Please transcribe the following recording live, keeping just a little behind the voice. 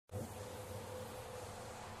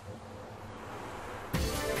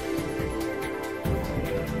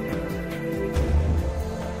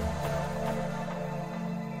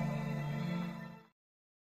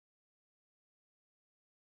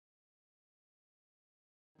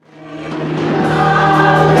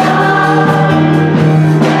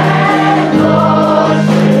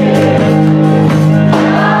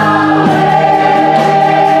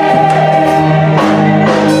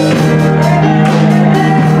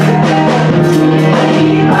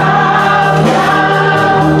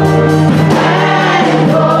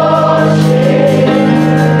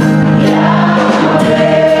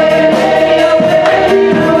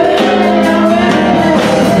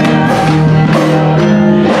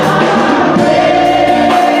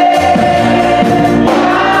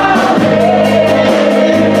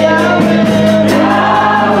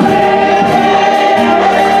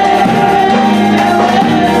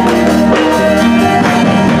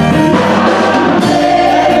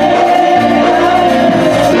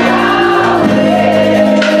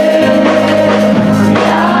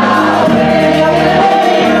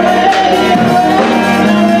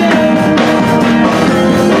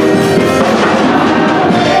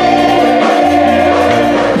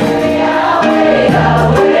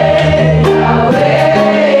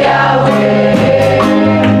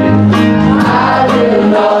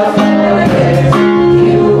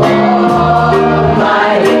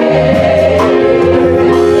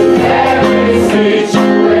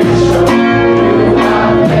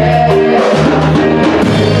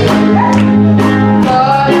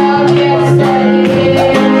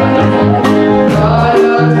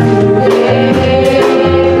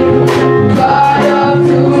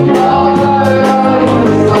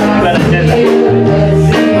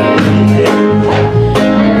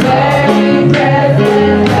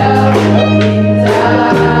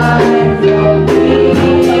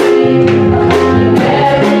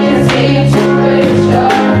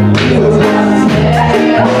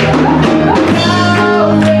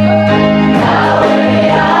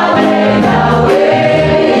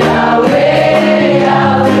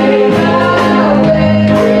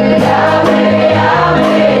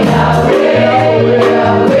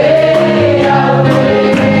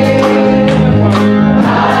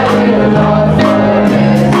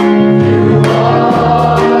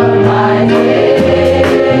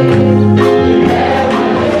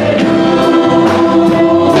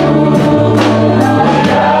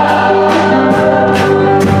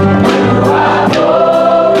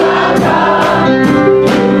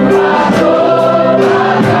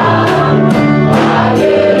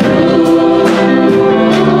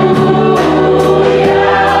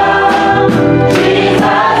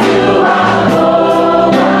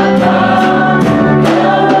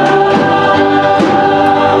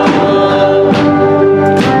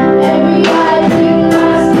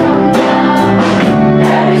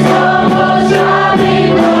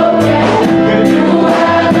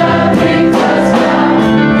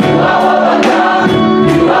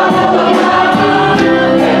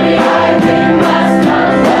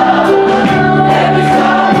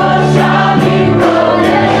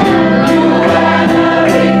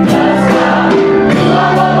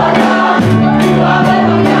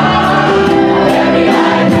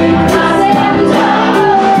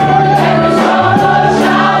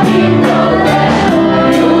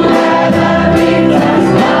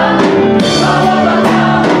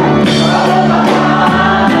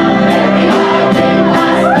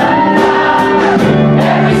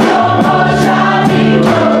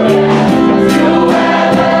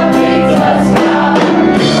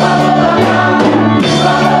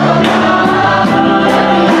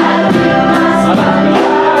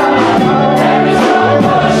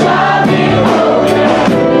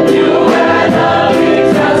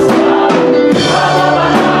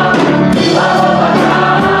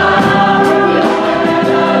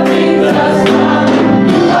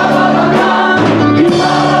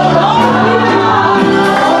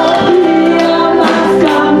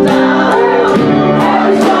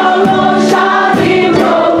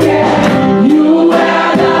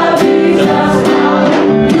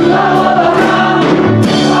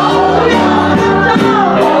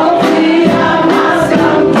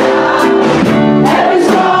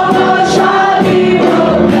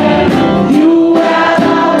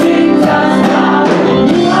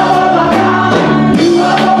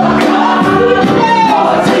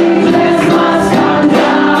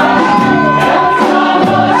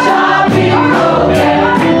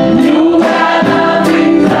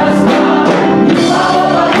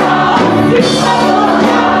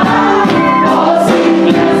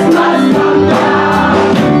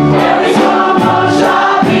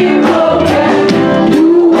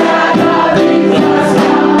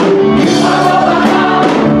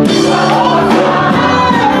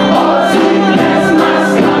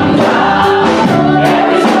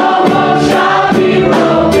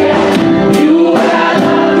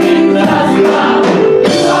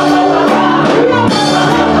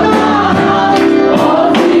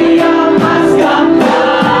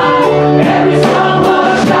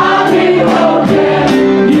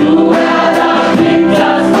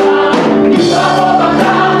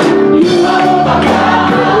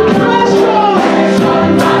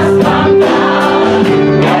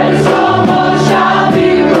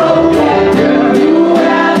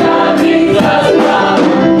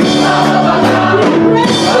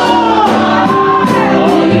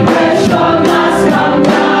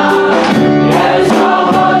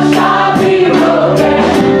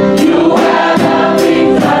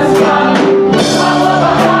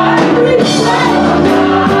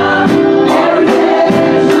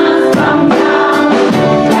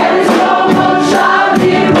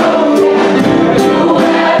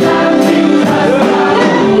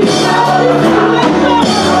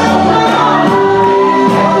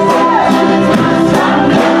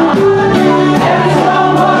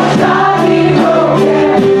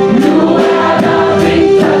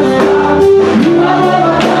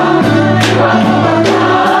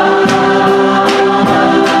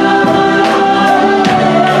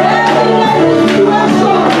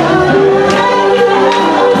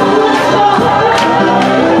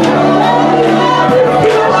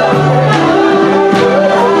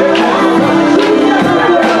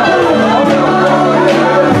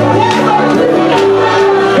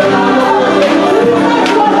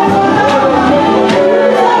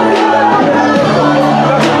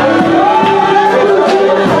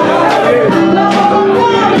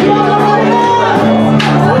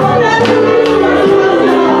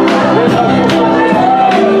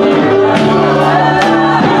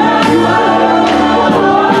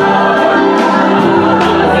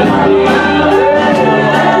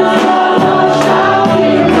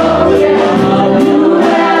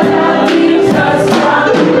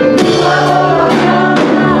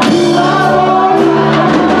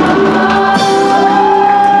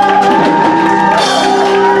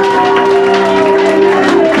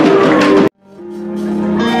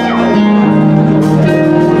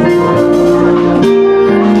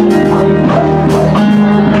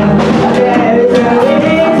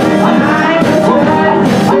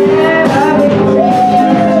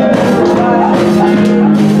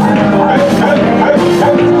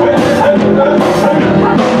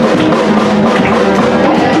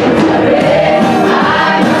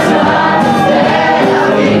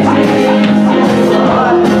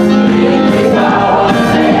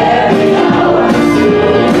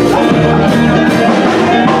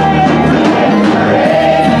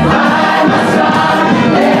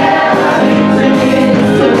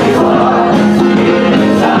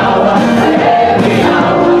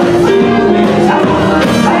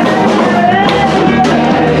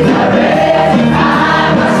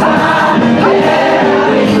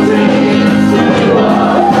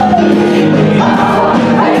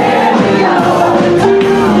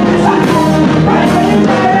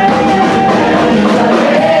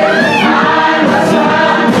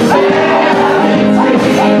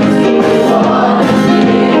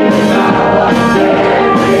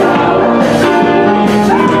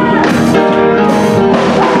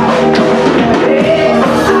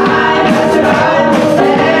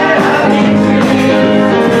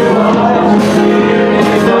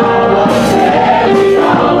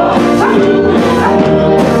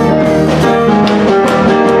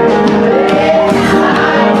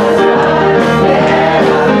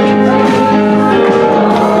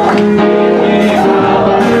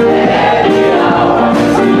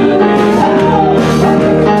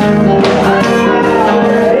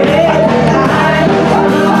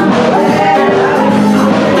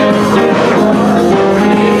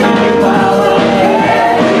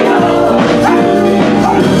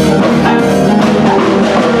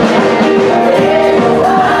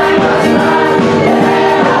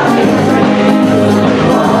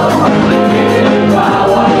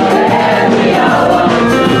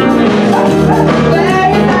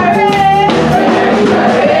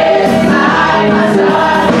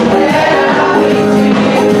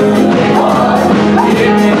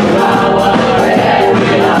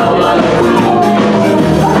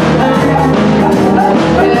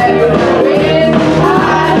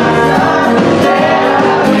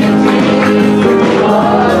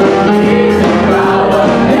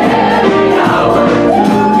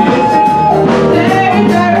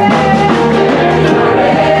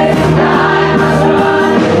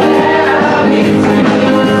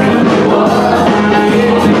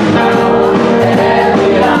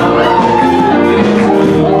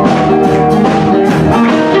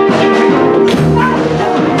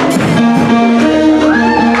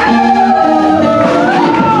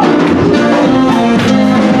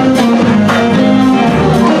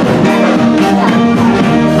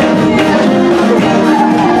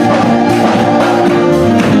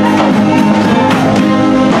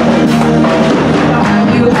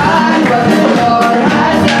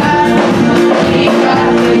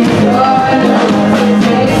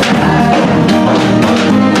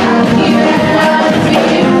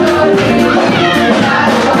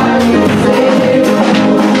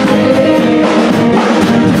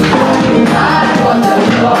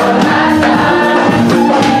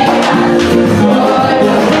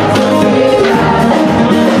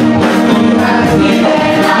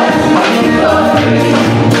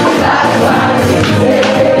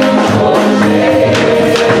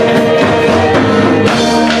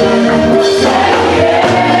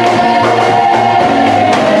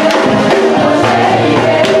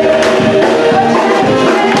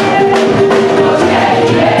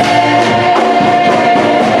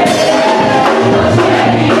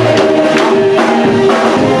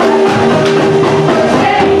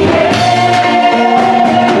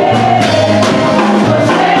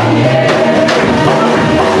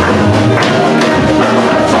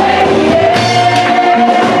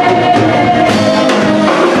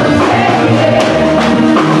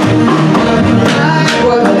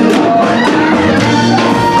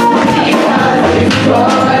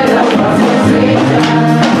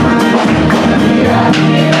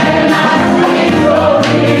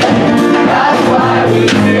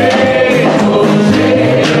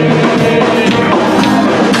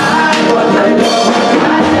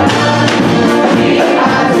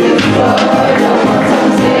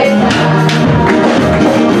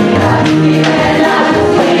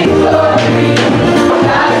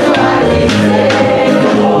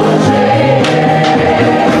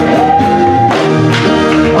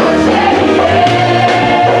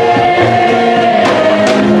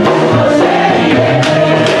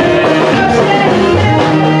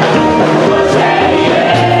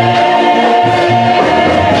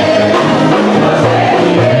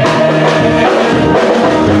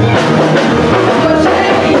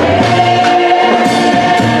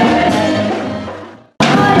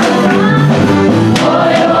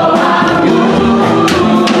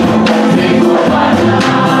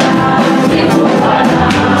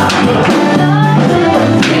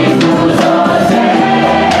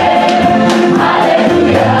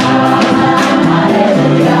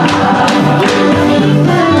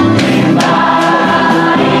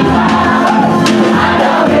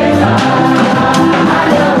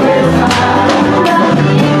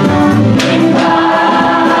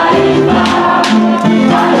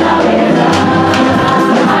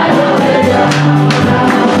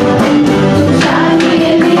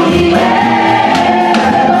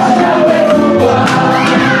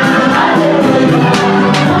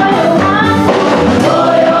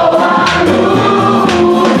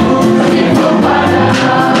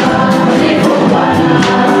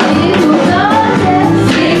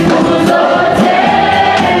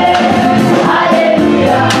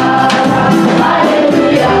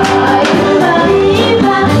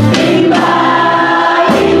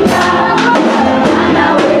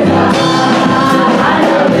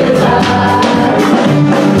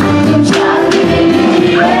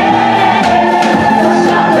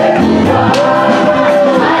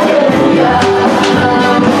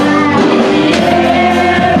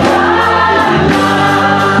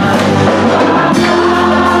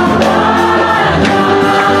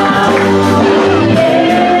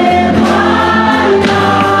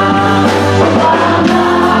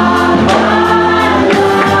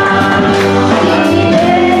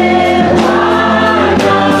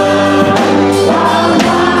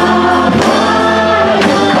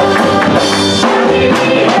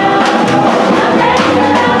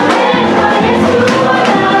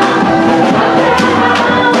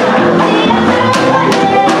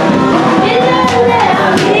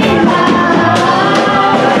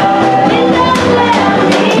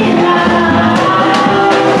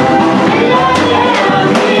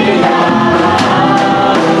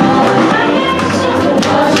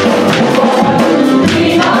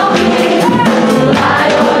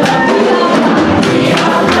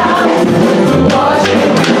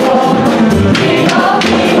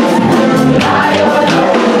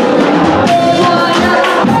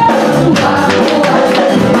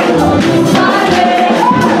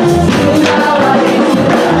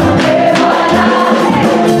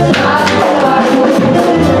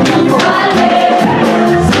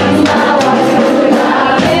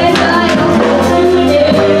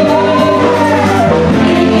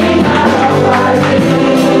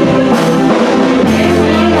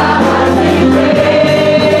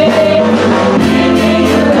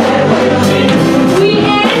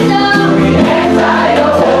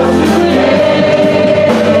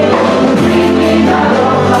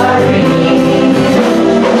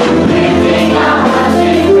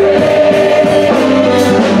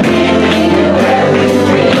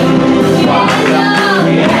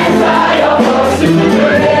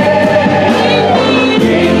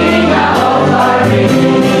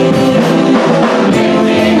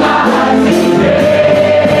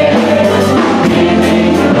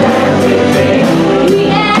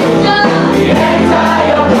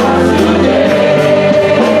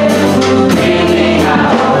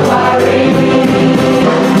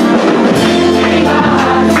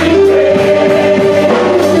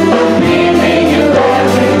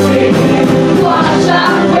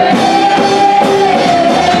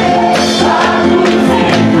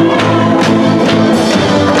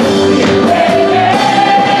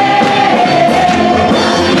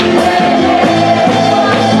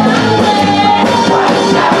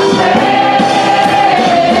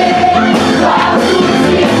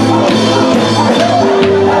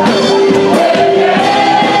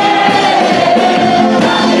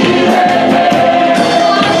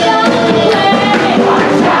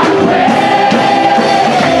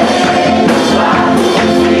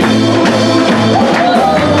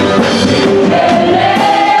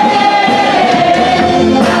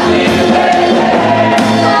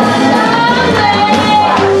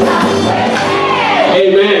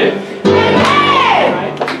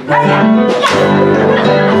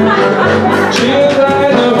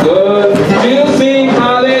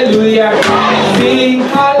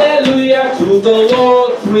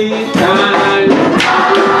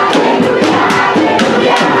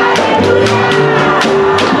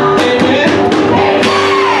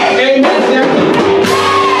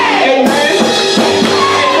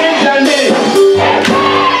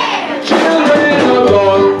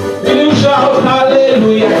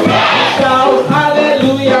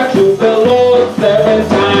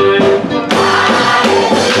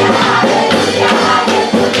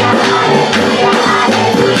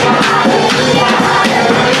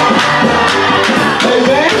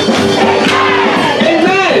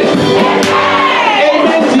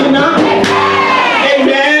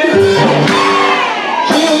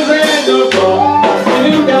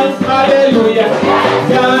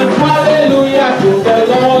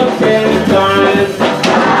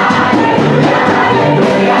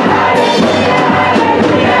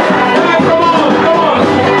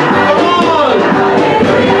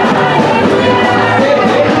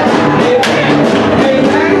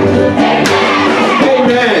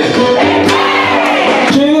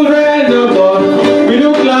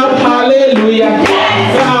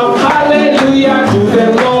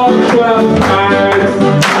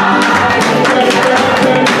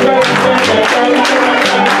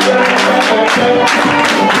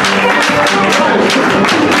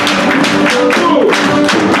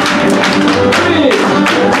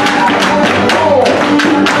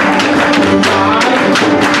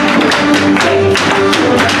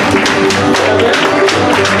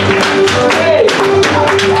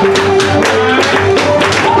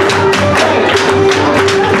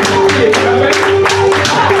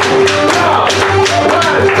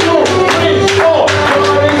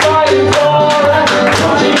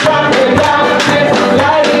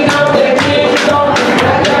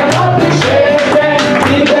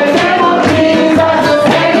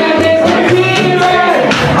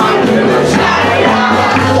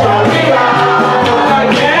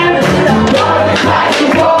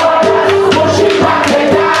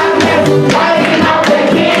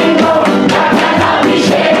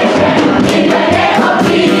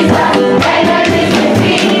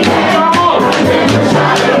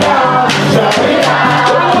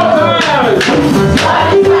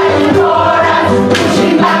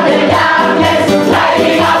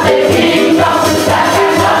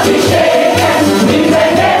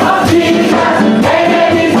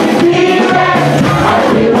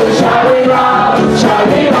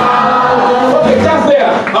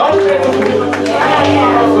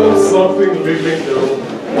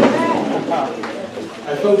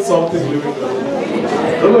I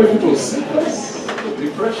don't know if it was sickness,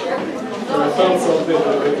 depression, but I found something in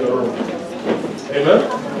the room. Amen?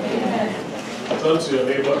 Turn to your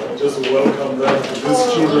neighbor and just welcome them to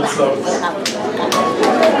this children's service. Tell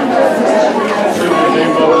your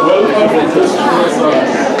neighbor, welcome to this children's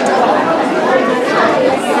service.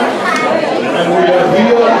 And we are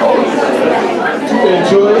here to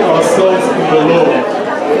enjoy ourselves in the Lord.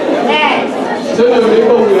 Tell your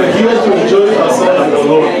neighbor, we are here to enjoy ourselves in the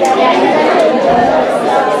Lord.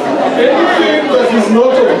 Anything that is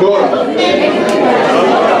not of God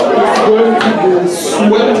is going to be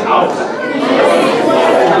swept out.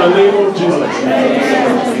 In the name of Jesus.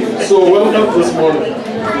 So welcome this morning.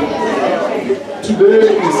 Today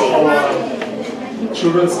is our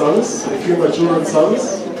children's service, Hekima children's service.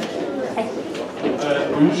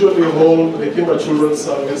 We usually hold Hekima children's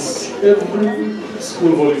service every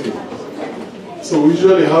school holiday. So we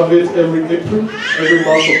usually have it every April, every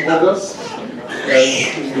month of August,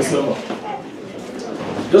 and in December.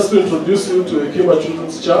 Just to introduce you to Hekima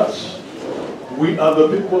Children's Church, we are the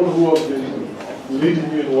people who have been leading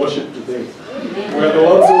you in worship today. We are the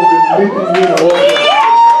ones who have been leading you in worship.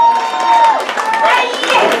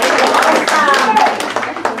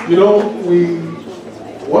 You know,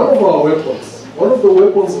 one of the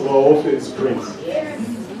weapons of our warfare is praise.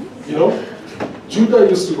 You know, Judah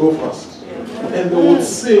used to go first, and they would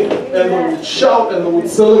sing, and they would shout, and they would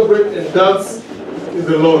celebrate and dance in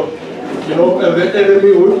the Lord. You know, and the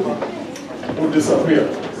enemy would disappear.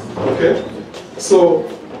 Okay? So,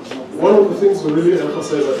 one of the things we really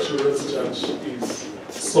emphasize at Children's Church is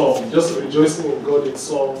song, just rejoicing in God in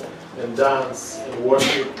song and dance and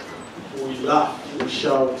worship. We laugh, we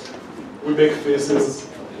shout, we make faces,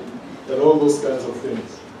 and all those kinds of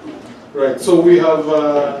things. Right, so we have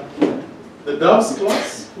the dance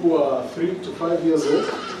class, who are 3 to 5 years old.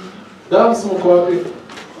 Dance Mokwabi.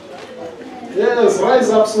 Yes, rise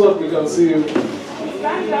up so that we can see you.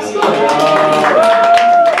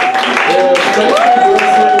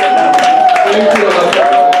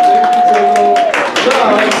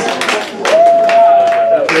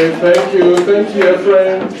 Thank you, thank you,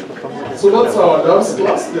 Ephraim. So that's our dance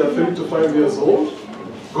class. They are 3 to 5 years old.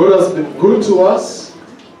 God has been good to us.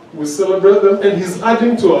 We celebrate them, and He's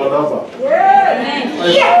adding to our number.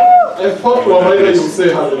 I thought Wamaida you would say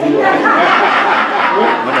hallelujah.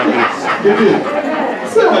 He did.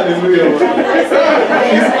 Say hallelujah.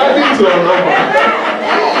 He's adding to our number.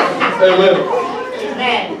 Amen.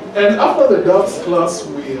 And after the dance class,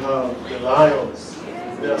 we have the lions.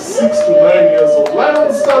 They are 6 to 9 years old.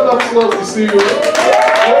 Lions, stand up so that we see you.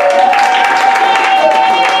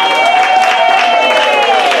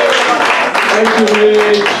 Thank you,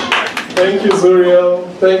 Rich. Thank you, Zuriel.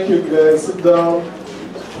 Thank you, guys. Sit down.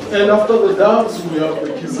 And after the dance, we have the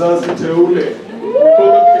Kizazi Teule. We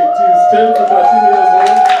call them KTs, 10 to 13 years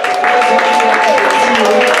old.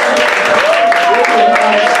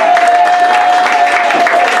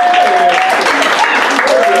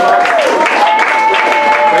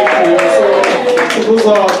 Those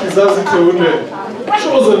are Kizazi Teule,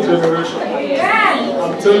 chosen generation.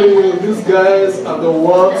 I'm telling you, these guys are the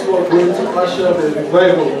ones who are going to usher the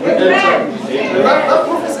revival, the enter. And that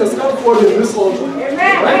prophecy has come forward in this altar.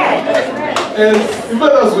 Right? And even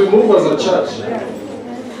as we move as a church,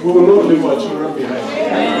 we will not leave our children behind.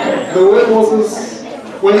 The way Moses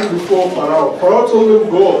went before Pharaoh, Pharaoh told him,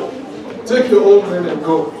 go, take your old men and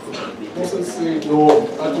go. Moses said, no,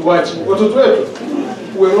 and watch. What to do?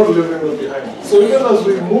 We're not leaving them behind. So even as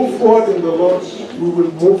we move forward in the Lord, we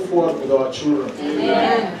will move forward with our children.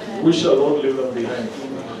 Amen. We shall not leave them behind.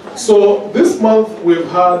 So this month we've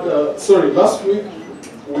had, last week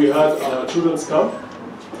we had our children's camp.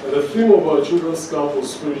 And the theme of our children's camp was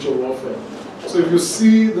spiritual warfare. So if you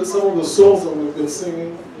see some of the songs that we've been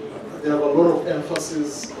singing, they have a lot of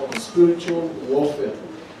emphasis on spiritual warfare,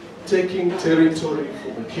 taking territory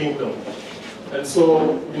for the kingdom. And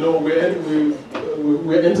so, you know, we're entering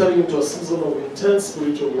into a season of intense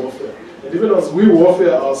spiritual warfare. And even as we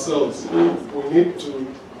warfare ourselves, we need to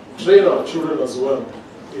train our children as well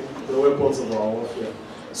in the weapons of our warfare.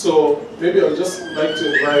 So maybe I'd just like to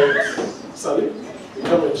invite Sally to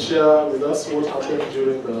come and share with us what happened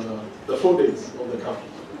during the 4 days of the camp.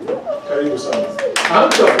 Karibu Sally.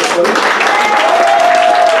 Hands up for Sally.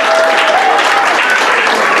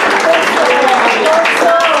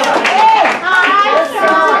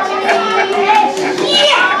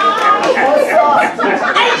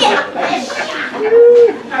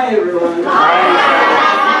 Hi everyone.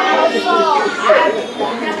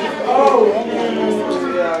 Oh,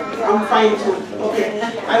 yeah. I'm fine too. Okay.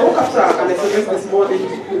 I woke up to an SMS this morning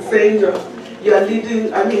saying you are leading,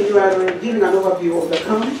 you are giving an overview of the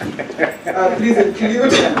camp. Please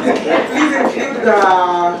include the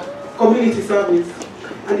community service.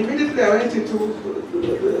 And immediately I went into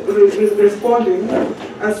responding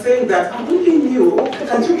and saying that I'm only new.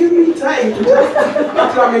 Can't you give me time to just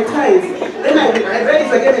acclimatize? Then I read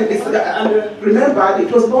it again and remembered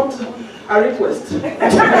it was not a request. So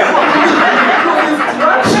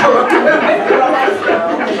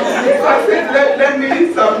I said, let me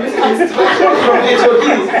submit instructions from HOD.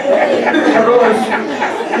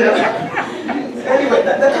 Anyway,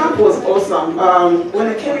 the camp was awesome. When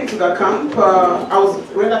I came into the camp, I was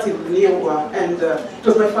relatively new, and it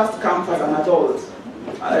was my first camp as an adult,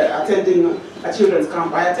 attending a children's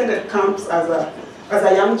camp. I attended camps as a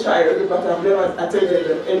young child, but I've never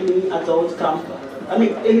attended any adult camp.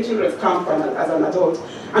 Any children's camp as an adult.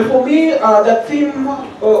 And for me, the theme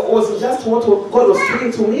was just what God was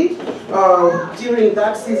speaking to me during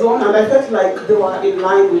that season, and I felt like they were in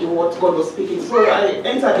line with what God was speaking. So I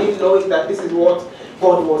entered in knowing that this is what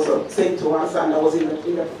God was saying to us, and I was in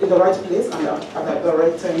the right place and at the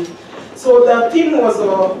right time. So the theme was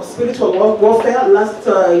spiritual warfare. Last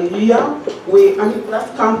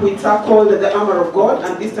camp we tackled the armor of God,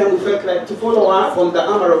 and this time we felt like to follow up on the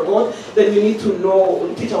armor of God, then we need to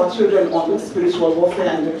teach our children on spiritual warfare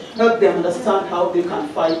and help them understand how they can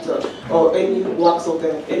fight any works of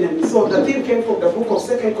the enemy. So the theme came from the book of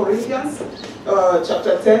 2 Corinthians,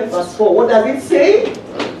 chapter 10, verse 4. What does it say?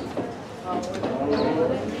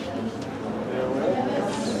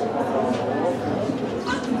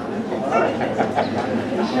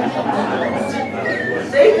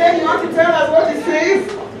 Satan, you want to tell us what it says?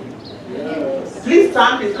 Yes. Please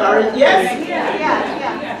stand with courage. Yes?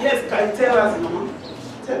 Yeah. Yes, can you tell us, Mama?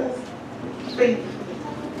 Tell us. Faith.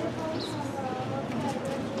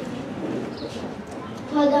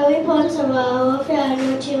 For the weapons of our warfare are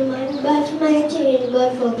not human, but mighty in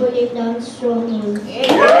God for pulling down strongholds. So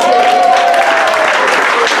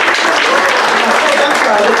that's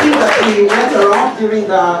the thing that we went around during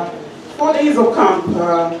the 4 days of camp.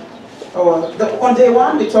 On day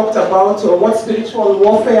 1, we talked about what spiritual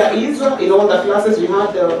warfare is. In all the classes, we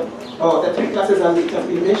had the 3 classes as it has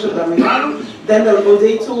been mentioned that we had. Then on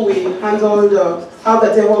day 2, we handled how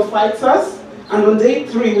the devil fights us. And on day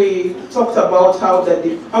 3, we talked about how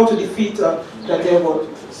to defeat the devil.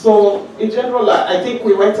 So in general, I think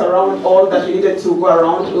we went around all that we needed to go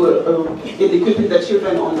around in equipping the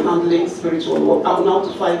children on handling spiritual warfare, how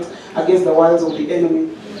to fight against the wiles of the enemy.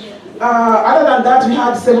 Other than that, we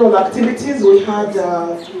had several activities. We had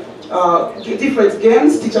different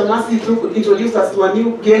games. Teacher Mercy introduced us to a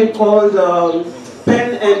new game called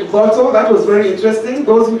Pen and Bottle. That was very interesting.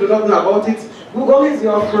 Those who do not know about it, Google is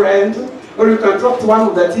your friend, or you can talk to one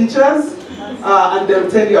of the teachers and they'll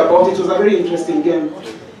tell you about it. It was a very interesting game.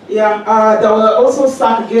 Yeah, there were also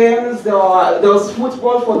sack games. There was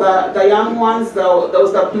football for the young ones. There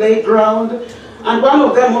was the playground. And one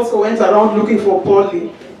of them also went around looking for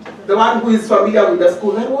Polly. The one who is familiar with the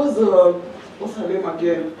school. That was, what's her name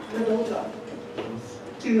again? The daughter.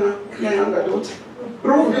 Tina, my younger daughter.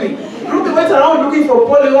 Ruby went around looking for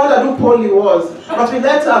Polly. We wondered who Polly was. But we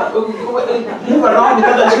let her move around with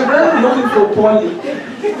other children looking for Polly.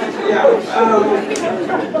 Yeah.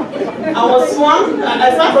 I was swung.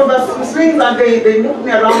 I sat on the swings and they moved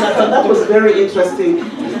me around. I thought that was very interesting.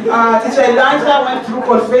 Teacher Elijah went through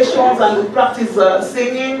confessions and we practiced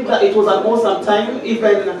singing. It was an awesome time,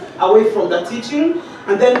 even away from the teaching.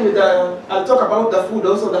 And then I'll talk about the food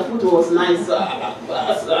also. The food was nice.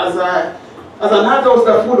 As an adult,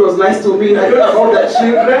 the food was nice to me. I don't know about the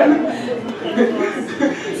children.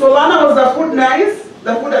 So Lana, was the food nice?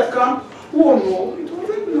 The food at camp? Oh no, it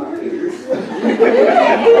wasn't nice.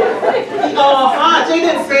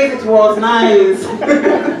 Jaden said it was nice.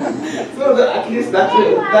 So at least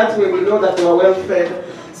that way we know that we were well fed.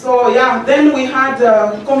 So yeah, then we had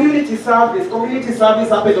community service. Community service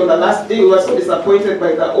happened on the last day. We were so disappointed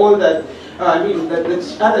by the older,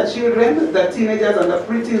 the other children, the teenagers and the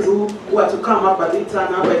preteens who were to come up and didn't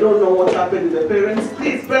turn up. I don't know what happened with the parents.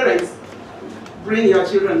 Please, parents, bring your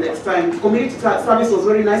children next time. Community service was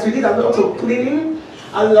very nice. We did a lot of cleaning,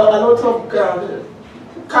 a lot of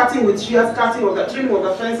cutting with shears, trimming of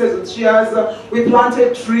the fences with shears. We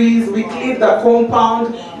planted trees, we cleaned the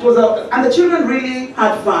compound. It was and the children really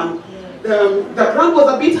had fun. The ground was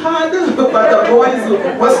a bit hard, but the boys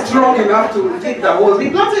were strong enough to dig the holes. We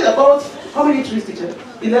planted about, how many trees, teacher?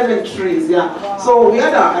 11 trees, yeah. So we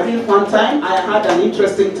had a really fun time. I had an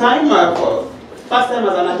interesting time. First time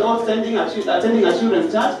as an adult attending a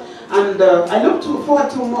children's church. And I look forward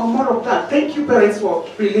to more of that. Thank you, parents, for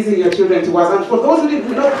releasing your children to us. And for those who did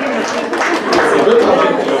not bring your children,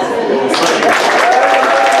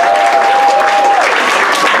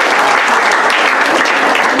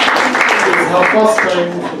 first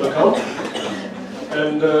time to the camp.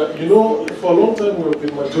 And you know, for a long time we have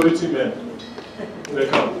been majority men in the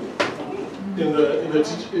camp, in the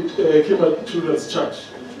Hekima Children's Church.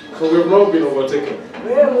 So we have now been overtaken by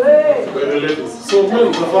the ladies. So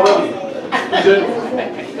men, tafadhali,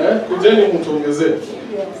 kujeni mtuongezee.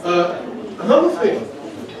 Another thing,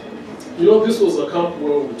 you know, this was a camp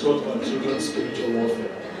where we taught our children spiritual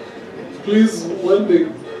warfare. Please, when they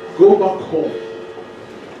go back home,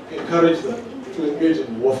 encourage them to engage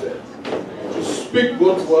in warfare, to speak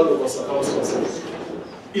God's word over circumstances.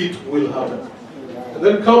 It will happen. And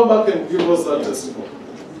then come back and give us that testimony.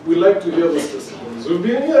 We like to hear those testimonies. We've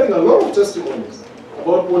been hearing a lot of testimonies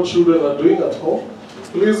about what children are doing at home.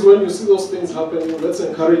 Please, when you see those things happening, let's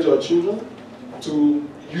encourage our children to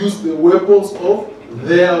use the weapons of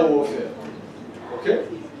their warfare. Okay?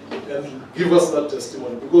 And give us that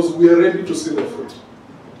testimony, because we are ready to see the fruit.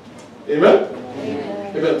 Amen?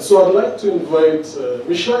 Amen. Amen. So I'd like to invite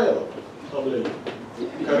Michelle.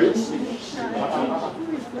 Karim?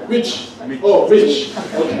 Mitch. Oh, Mitch.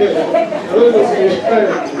 Okay. I thought it was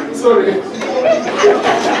Michelle. Sorry.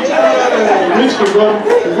 Mitch,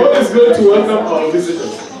 God is going to welcome our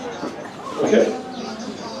visitors. Okay?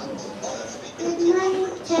 Good morning,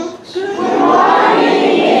 church. Good morning.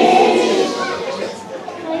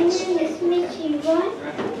 My name is Mitch Yvonne,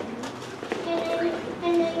 and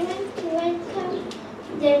I want to welcome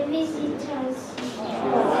the visitors.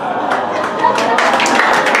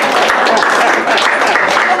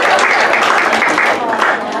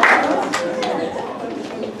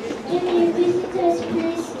 Can you visitors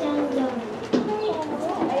please stand up?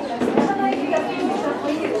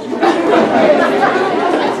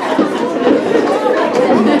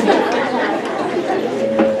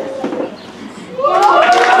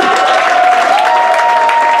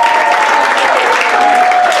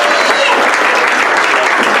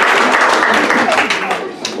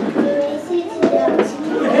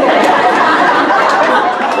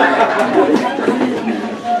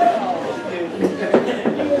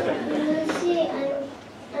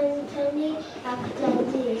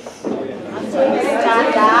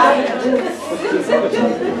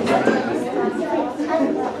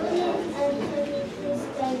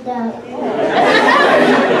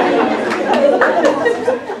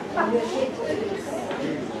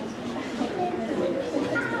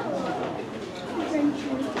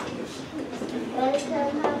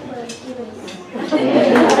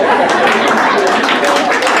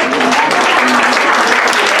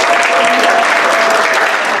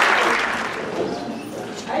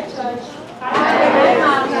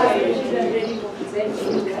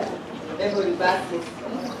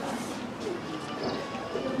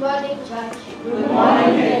 Good morning, church. Good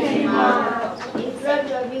morning, Hekima. In front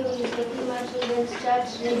of you is Hekima Children's Church,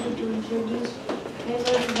 ready to introduce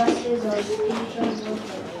favorite verses of spiritual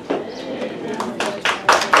warfare.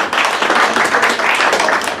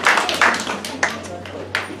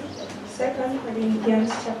 2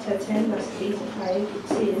 Corinthians chapter 10, verse 85, it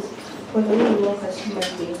says, "For though we walk as human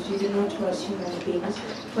beings, we do not war as human beings.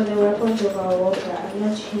 For the weapons of our warfare are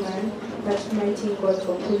not human, but mighty in God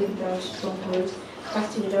for pulling down strongholds,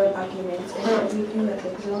 casting down arguments, and everything that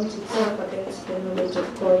exalts itself against the knowledge of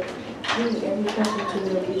God, bringing every thought into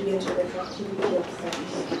the obedience of the captivity of Christ."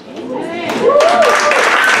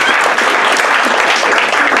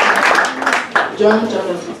 John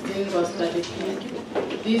chapter 16, verse 33.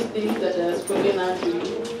 These things that I have spoken unto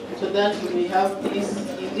you, so that you may have peace.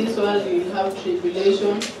 In this world you will have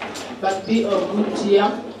tribulation, but be of good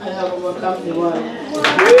cheer. I have overcome the world.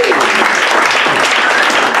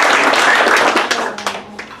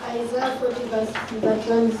 Isaiah 40 verse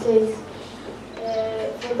 1 says,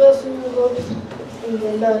 "For those who hope in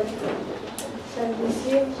the Lord shall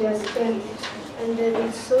receive their strength, and they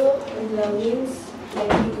will soar on their wings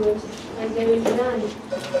like eagles, and they will run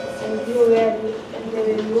and grow weary, and they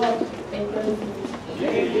will walk and not faint."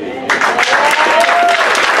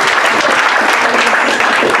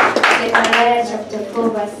 Zechariah chapter 4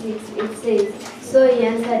 verse 6, it says, "So he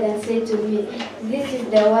answered and said to me, This is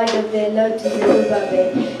the word of the Lord to Zerubbabel,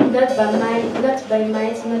 not by might, not by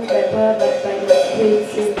power, but by my spirit,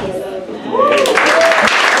 says the Lord."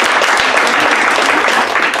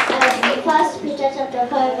 1 Peter chapter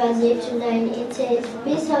 5 verse 8 to 9, it says,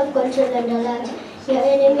 "Be self-controlled and alert. Your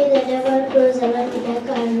enemy the devil prowls around like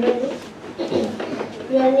a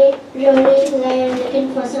roaring lion looking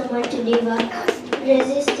for someone to devour.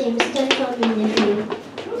 Resist him, stand firm in the faith."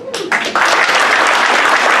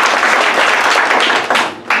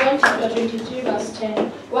 John chapter 23, verse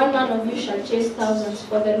 10. "One man of you shall chase thousands,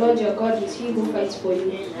 for the Lord your God is he who fights for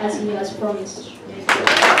you, as he has promised."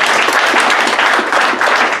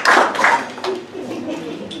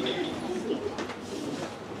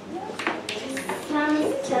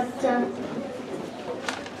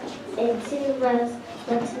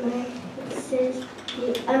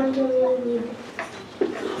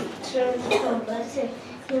 transform, but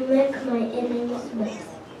you make my enemies blessed.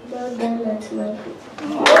 Well done, that's my food.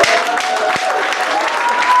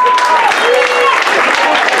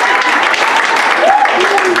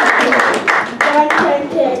 John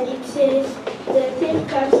 10:10, it says, the thief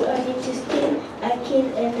comes only to steal, and kill,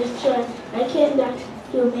 and destroy. I came that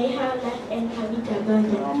you may have life and have it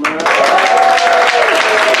abundantly.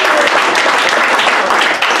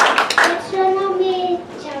 Deuteronomy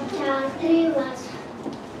chapter 3 verse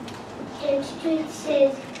 22, it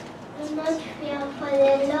says, do not fear, for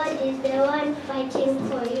the Lord is the one fighting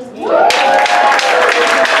for you.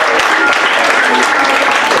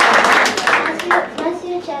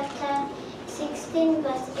 Matthew chapter 16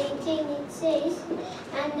 verse 18, it says,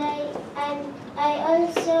 and I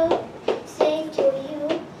also say to you,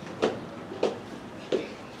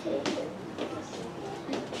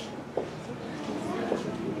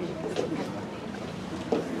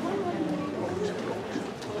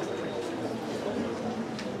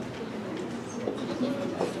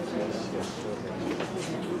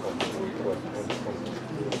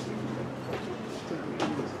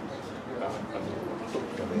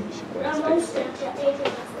 Romans chapter 8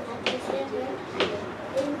 verse 37,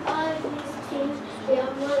 in all these things we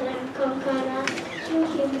are more than conquerors through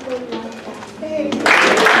him who loved us.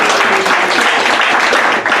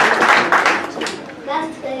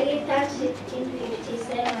 1 Corinthians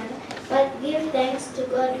 15:57, but give thanks to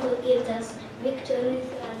God who gives us victory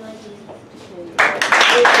through our Lord Jesus.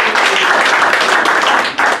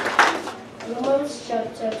 Romans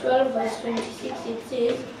chapter 12 verse 26, it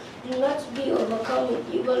says, do not be overcome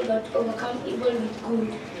with evil, but overcome evil with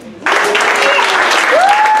good.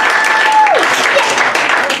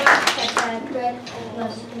 Chapter 12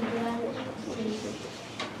 verse 21 says,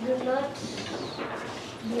 do not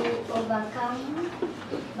be overcome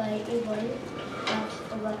by evil, but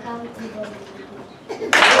overcome evil with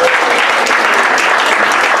good.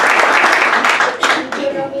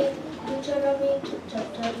 Deuteronomy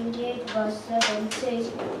chapter 28 verse 7 says,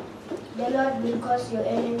 the Lord will cause your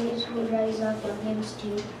enemies who rise up against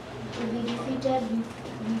you to be defeated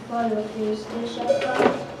before your face. They shall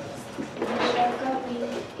come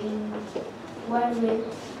in one way,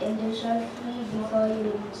 and they shall flee before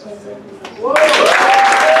you in 7 ways.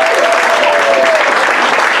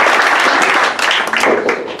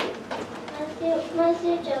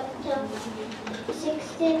 Matthew chapter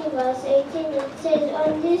 16 verse 18, it says,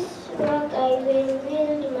 on this rock I will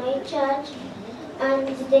build my church, and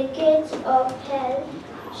the gates of hell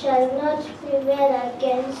shall not prevail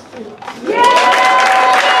against it.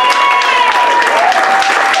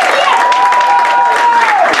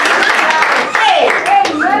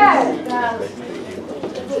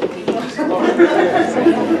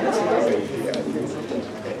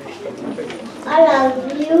 All of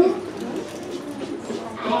you,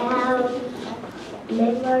 I have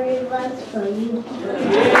memory words for you.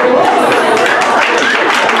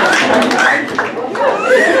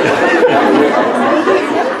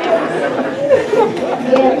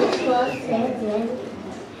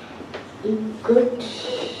 In good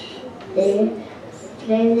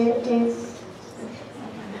presence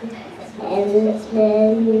and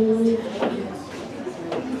smelling.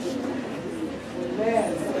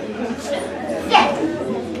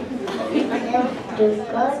 To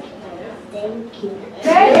God, thank you.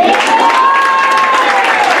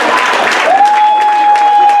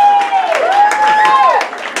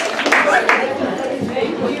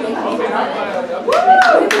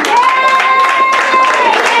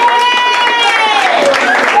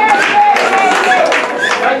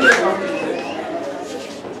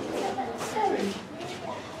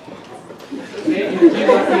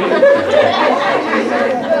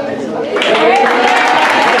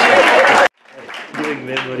 Giving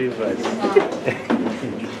memory verse.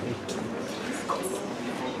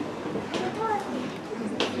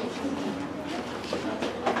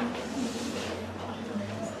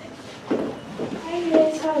 Hi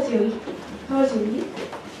guys, how's your week?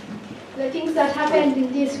 The things that happened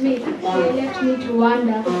in this week, they left me to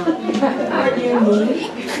wonder. What do you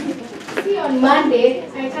mean? See, on Monday,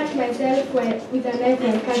 I cut myself with a knife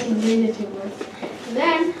while cutting vegetables.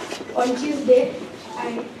 Then, on Tuesday,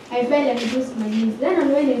 I fell and bruised my knees. Then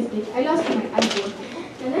on Wednesday, I lost my elbow.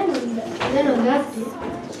 And then on Thursday,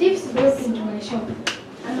 thieves broke into my shop.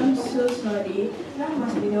 And I'm so sorry. That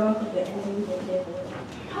must be the work of the enemy, the devil.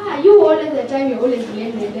 You always the time you always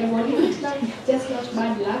blame the devil. It's not just not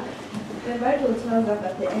bad luck. The Bible tells us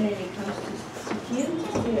that the enemy comes to kill,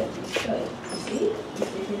 steal, and destroy. See?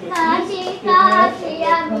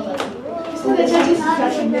 So the church is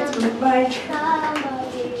starting. Let's go. Bye.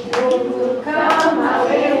 Come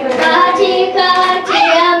away.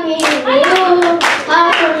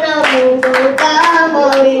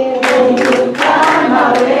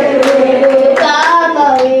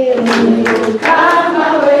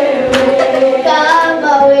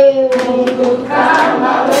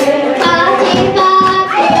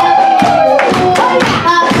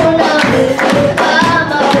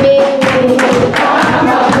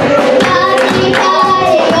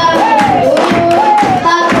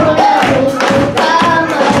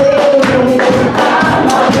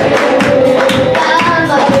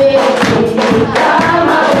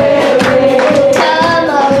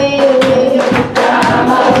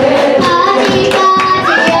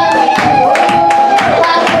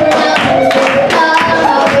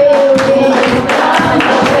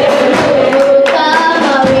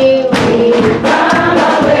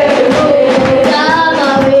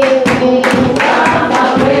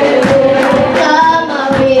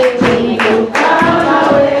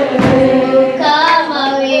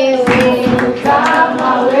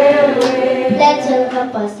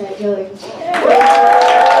 Pastor George.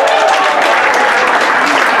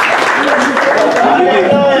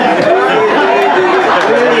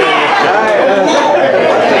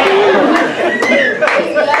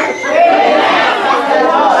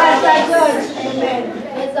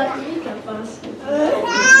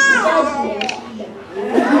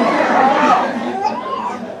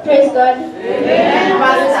 Praise God. Amen.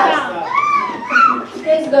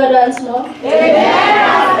 Praise God once more. Amen.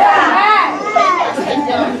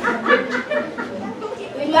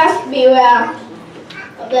 We must beware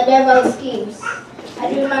of the devil's schemes,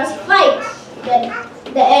 and we must fight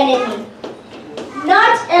the enemy.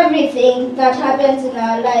 Not everything that happens in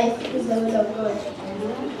our life is the will of God.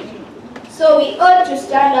 So we ought to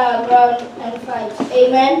stand our ground and fight.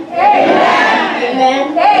 Amen? Amen.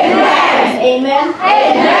 Amen. Amen. Amen.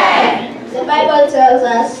 Amen. The Bible tells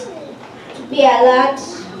us to be alert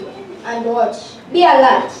and watch. Be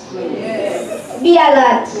alert. Yes. Be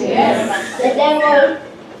alert. Yes. The devil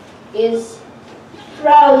is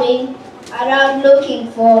prowling around looking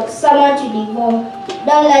for someone to devour.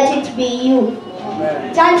 Don't let it be you.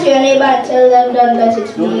 Amen. Turn to your neighbor and tell them, don't let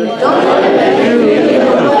it be you. Don't let it be you.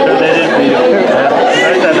 Don't let it be you. Don't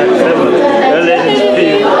let it be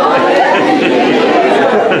you. Don't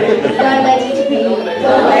let it be you. Don't let it be you.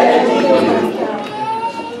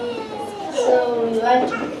 So we want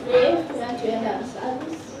to pray. We want to end our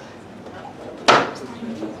service.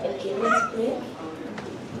 Okay, let's pray.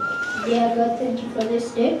 Dear God, thank you for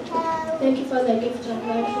this day. Thank you for the gift of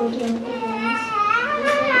life for you have given us.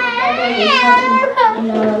 Father, we have in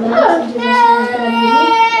our lives. In Jesus'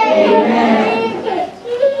 name, amen.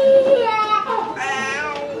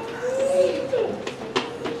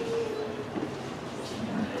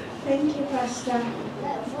 Thank you, Pastor.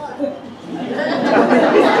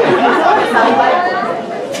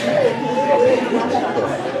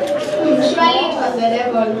 Surely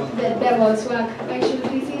it was the devil's work. I should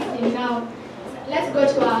resist him now. Let's go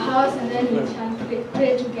to our house and then we shall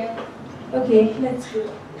pray together. Okay, let's go.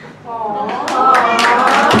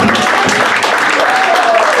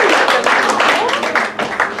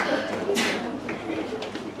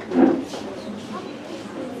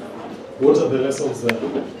 What are the lessons there?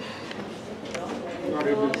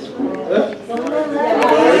 Don't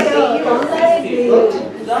let it be you.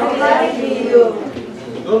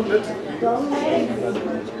 Don't let it be. Don't let it be you.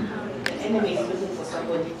 Enemy is looking for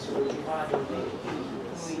somebody to devour the way.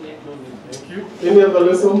 Thank you. Any other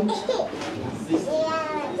lesson?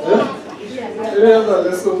 Any other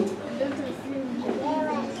lesson?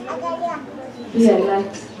 Be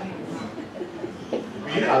alert.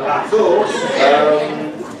 Be alert. So,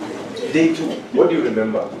 day 2. What do you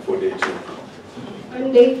remember for day 2?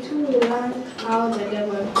 On day 2, we learned how the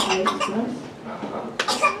devil fights us.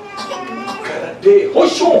 Day.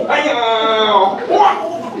 Hosho!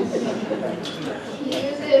 He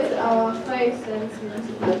uses our 5 senses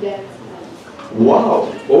against us. Wow.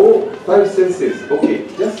 Oh, 5 senses. Okay,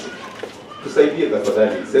 just kusaidia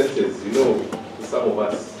tafadhali. Senses, you know, some of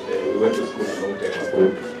us, we went to school a long time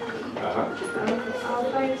ago. Our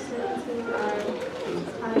 5 senses are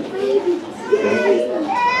hearing,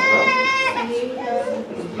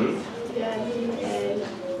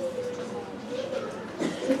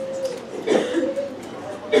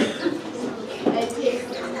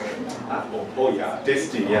 Oh yeah,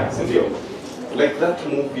 tasting, yeah. So, like that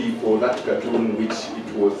movie or that cartoon which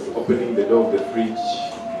it was opening the door of the fridge,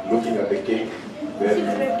 looking at the cake, then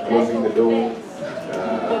closing the door,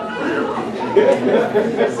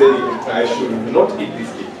 saying, I should not eat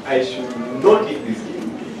this cake. I should not eat this cake.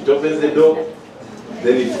 It opens the door,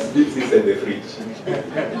 then it slips inside the fridge.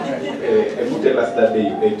 And you tell us that day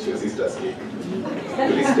you ate your sister's cake.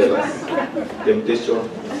 Please tell us. Temptation.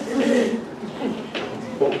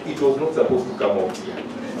 Oh, it was not supposed to come out here.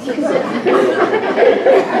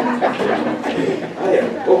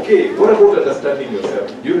 Okay, what about understanding yourself?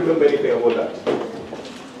 Do you remember anything about that?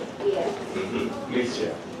 Yes. Please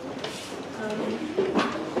share.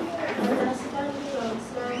 Understanding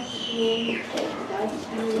yourself means that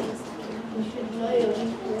you should know your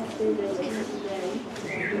weaknesses and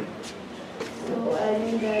strengths. So,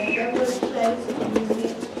 and the devil tries to use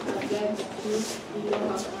it against you, you don't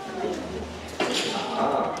have to fight it.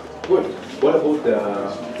 Ah, good. What about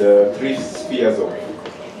the 3 spheres of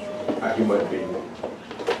a human being?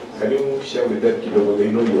 Can you share with them, Kidogo? They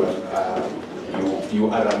know you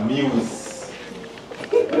are a muse.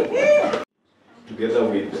 Together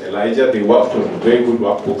with Elijah, they worked on very good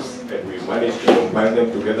workbooks, and we managed to combine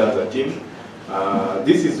them together as a team.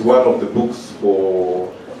 This is one of the books for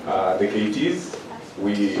the KTs.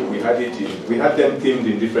 We had them themed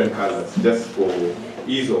in different colors, just for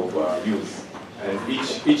ease of use. and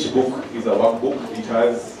each book is a workbook.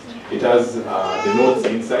 It has the notes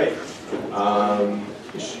inside.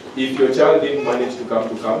 If your child didn't manage to come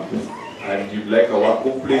to camp and you'd like a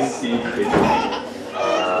workbook, please see Hekima.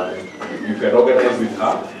 You can organize with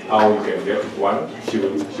her how you can get one. She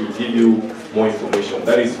will give you more information.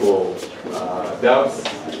 That is for doves,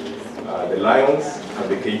 the lions, and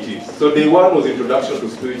the cages. So day one was introduction to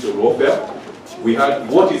spiritual warfare. We had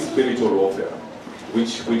what is spiritual warfare,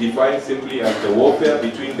 which we define simply as the warfare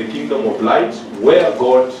between the kingdom of light, where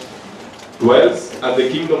God dwells, and the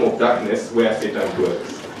kingdom of darkness, where Satan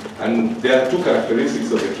dwells. And there are two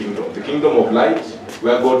characteristics of the kingdom. The kingdom of light,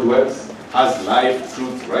 where God dwells, has life,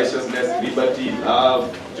 truth, righteousness, liberty, love,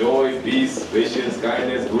 joy, peace, patience,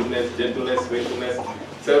 kindness, goodness, gentleness, faithfulness,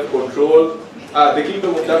 self-control. The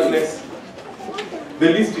kingdom of darkness, the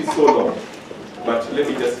list is so long, but let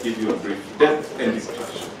me just give you a brief. Death and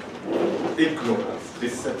destruction, ignorance,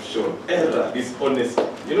 deception, error, dishonesty.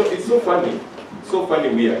 You know, it's so funny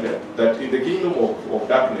weird, that in the kingdom of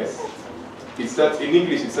darkness, it starts, in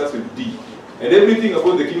English it starts with D. And everything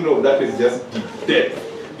about the kingdom of darkness is just D. Death,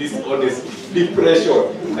 dishonesty,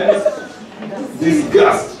 depression, and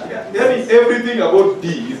disgust. Everything about D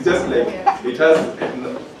is just like, it has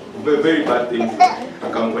very bad things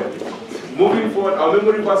accompanied. Moving forward, our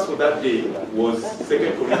memory verse for that day was 2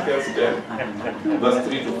 Corinthians 10, verse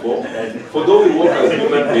 3 to 4. For though we walk as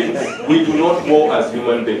human beings, we do not war as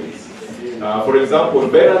human beings. For example,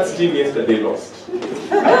 Bernard's team yesterday lost. It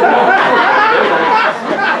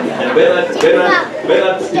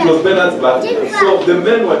was Bernard's battle. So the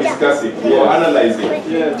men were discussing, we were analyzing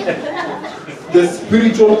the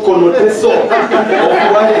spiritual connotation of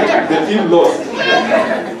why the team lost.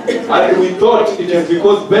 And we thought it is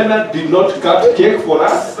because Bernard did not cut cake for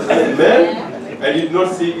us as men, and did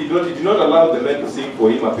not allow the men to sing for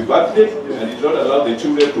him happy birthday, and did not allow the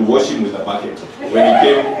children to wash him with a bucket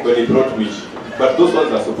when he brought wish. But those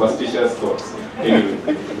ones are superstitious thoughts. Anyway,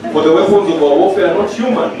 for the weapons of our warfare are not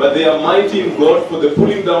human, but they are mighty in God for the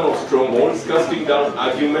pulling down of strongholds, casting down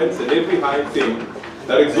arguments and every high thing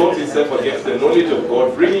that exalts itself against the knowledge of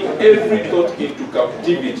God, bringing every thought into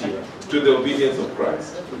captivity to the obedience of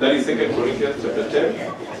Christ. That is 2 Corinthians chapter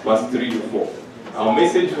 10, verse 3 to 4. Our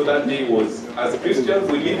message for that day was, as Christians,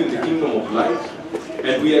 we live in the kingdom of light,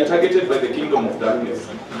 and we are targeted by the kingdom of darkness.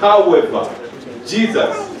 However,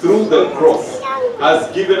 Jesus, through the cross,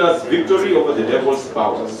 has given us victory over the devil's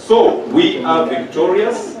powers. So, we are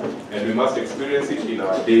victorious, and we must experience it in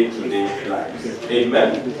our day-to-day lives.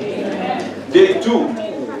 Amen? Amen. Day 2,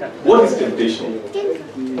 what is temptation?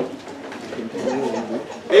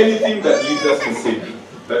 Anything that leads us to sin.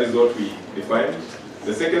 That is what we defined.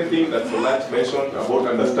 The second thing that Solange mentioned about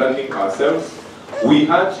understanding ourselves, we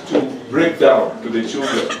had to break down to the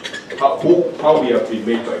children how we have been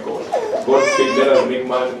made by God. God said, let us make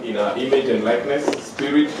man in our image and likeness,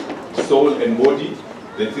 spirit, soul, and body,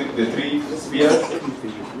 the three spheres.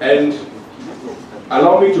 And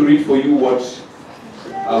allow me to read for you what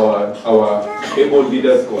our able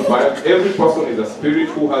leaders compiled. Every person is a spirit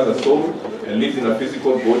who has a soul and lives in a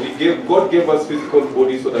physical body. God gave us physical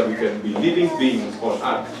bodies so that we can be living beings on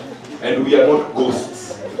earth. And we are not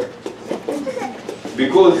ghosts.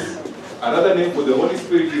 Because another name for the Holy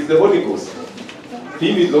Spirit is the Holy Ghost.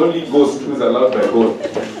 He is the only ghost who is allowed by God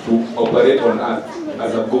to operate on earth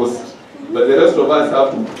as a ghost. But the rest of us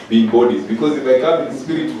have to be in bodies. Because if I come in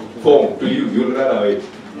spirit form to you, you'll run away.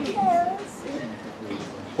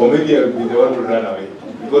 Or maybe I'll be the one who run away.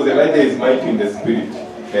 Because Elijah is mighty in the spirit.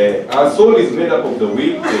 Our soul is made up of the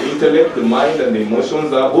will, the intellect, the mind, and the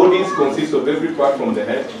emotions. Our bodies consist of every part from the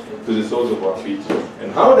head to the soles of our feet.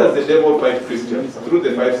 And how does the devil fight Christians? Through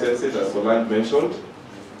the 5 senses, as Solange mentioned.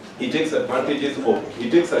 He takes advantage of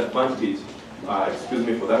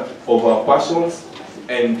our passions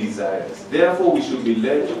and desires. Therefore, we should be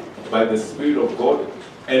led by the Spirit of God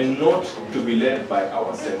and not to be led by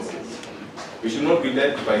our senses. We should not be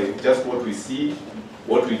led by just what we see,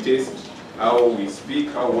 what we taste, how we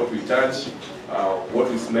speak, what we touch,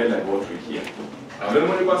 what we smell, and what we hear. Our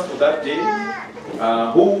memory verse for that day,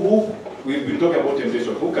 we've been talking about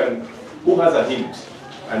temptation. Who has a hint?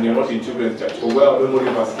 And you're not in children's church, or where our memory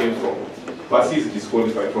verse came from. Percy is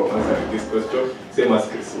disqualified from answering this question. Same as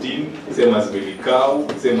Christine, same as Melikau,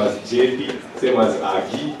 same as JD, same as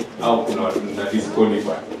Agi. How kuna watu na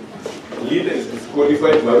disqualified? Leader is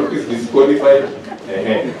disqualified, Baruch is disqualified.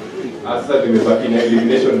 Asa tumebaki na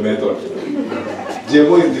elimination method.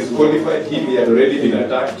 Jemo is disqualified. He had already been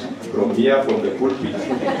attacked from here, from the pulpit.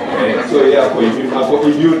 So yeah, ako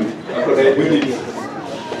immune. Ako na immunity.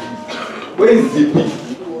 Where is ZP?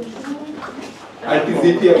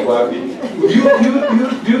 Anti-ZP ako happy. Do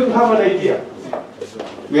you have an idea?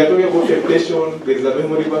 We are talking about temptation. There is a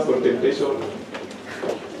memory verse on temptation.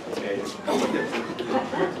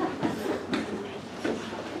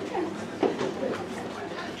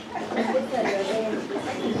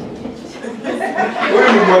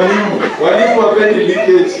 Mwalimu hapendi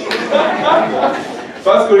leakage.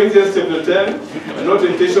 1 Corinthians chapter 10, no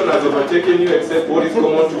temptation has overtaken you except what is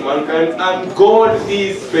common to mankind, and God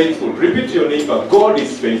is faithful. Repeat to your neighbor, God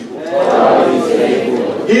is faithful. God is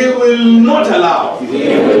faithful. He will not allow,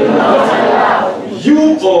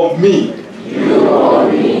 you or me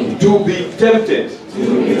to be tempted,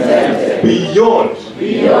 beyond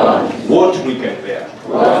what we can bear.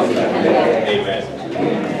 Amen.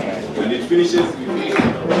 When it finishes, we finish.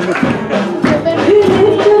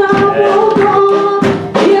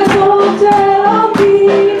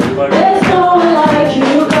 There's no one like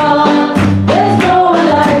you, God. There's no one like you. There's no one like you. There's no one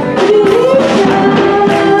like you.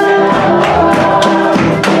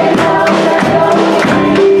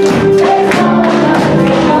 There's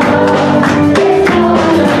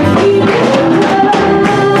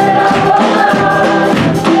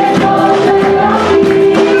no one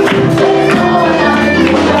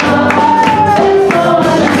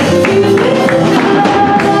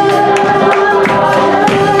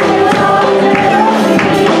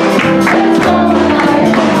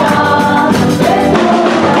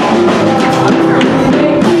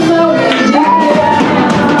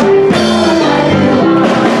like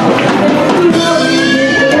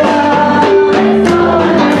you. There's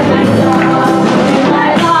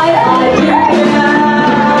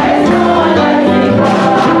no one like you.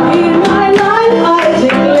 There's no one like you,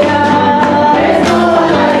 God. There's no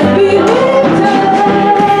one like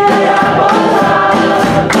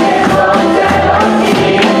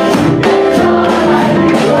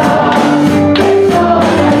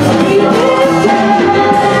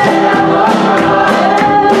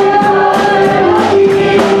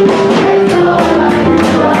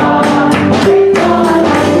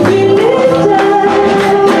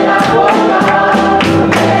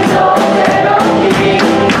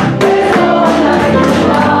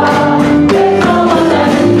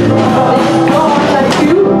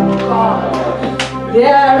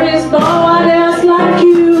There is no one else like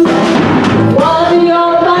you. Worthy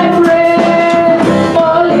of my praise.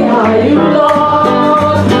 Holy are you,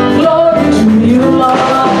 Lord. Glory to you,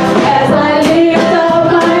 Lord. As I lift up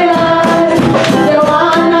my eyes, the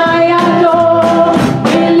one I adore,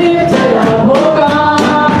 be lifted up, oh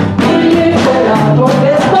God. Be lifted up, oh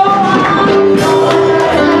there's no one.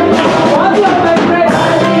 Worthy of my praise.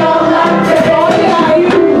 Worthy of my praise. Holy are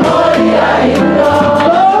you. Holy are you, Lord.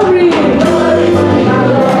 Glory.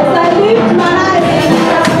 As I lift my eyes,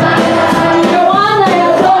 the one I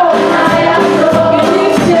adore, be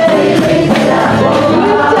lifted, be lifted.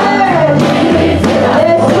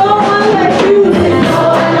 There's no one like you.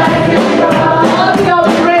 Worthy of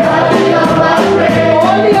praise.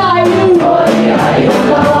 Holy are you.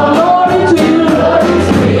 Glory to you.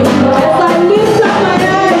 As I lift up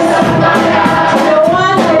my eyes, the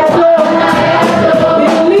one I adore, be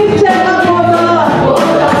lifted up, oh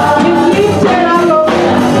God. Be lifted up, oh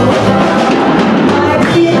God.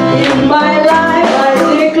 In my life I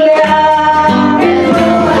declare,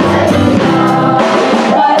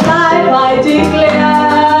 my life I declare,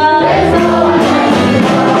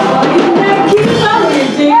 in the kingdom we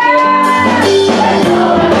declare,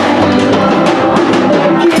 the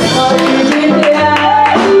kingdom we declare,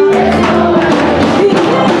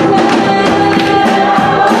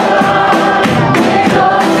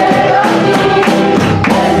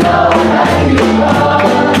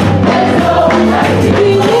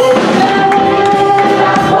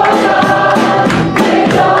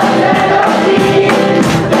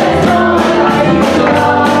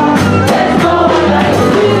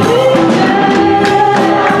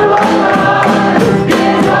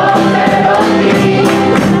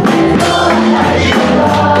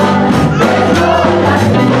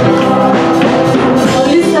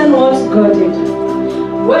 listen what God did.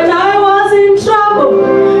 When I was in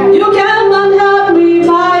trouble, you came and helped me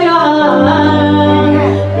by your hand.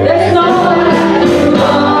 There's no one like you,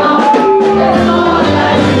 God. There's no one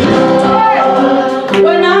like you, God.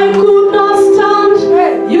 When I could not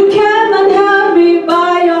stand, you came and helped me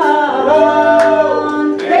by your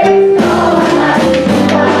hand. There's no one like you,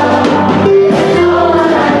 God. There's no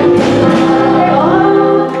one like you,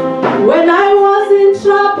 God. When I was in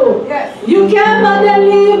trouble, you came and